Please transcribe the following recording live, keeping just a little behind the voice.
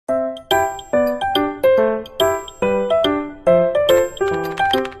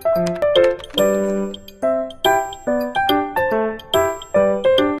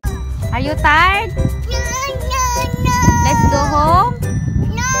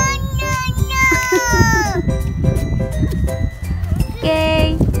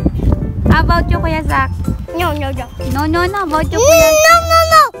Kuya Zach? No. No. Bojo Kuya Zach.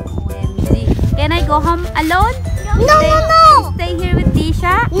 No. OMG. Can I go home alone? No. Stay here with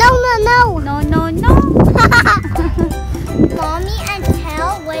Tisha? No. No. Mommy and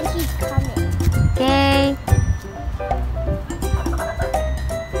tell when he's coming. Okay.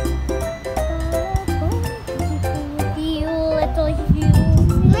 You little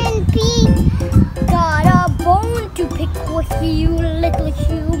human pea. Got a bone to pick with you, little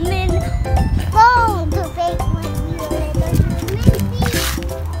human. Bone to pick with you, little human pea.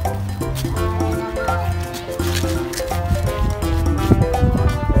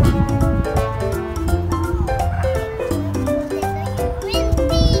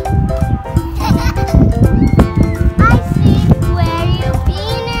 I see where you've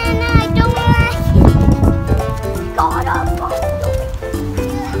been and I don't like it. Got a bone to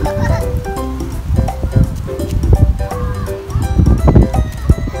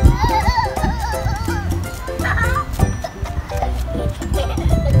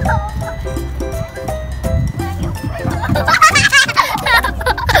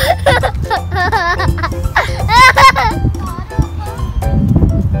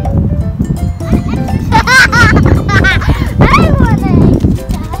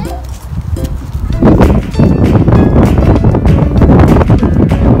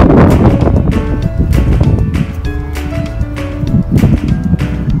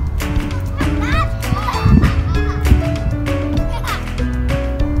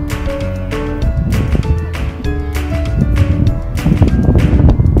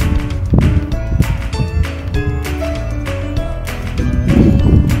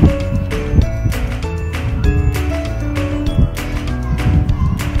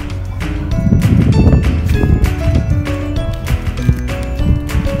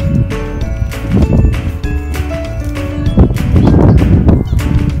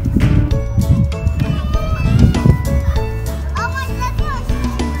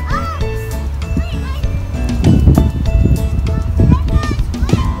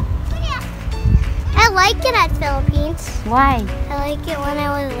I like it at Philippines. Why? I like it when I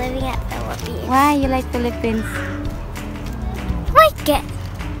was living at Philippines. Why you like Philippines? Like it.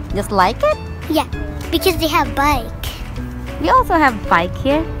 Just like it? Yeah, because they have bike. We also have bike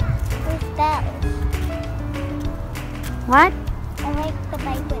here. With bells. What? I like the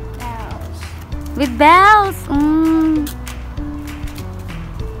bike with bells. With bells.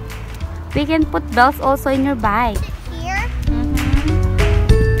 We can put bells also in your bike. Here?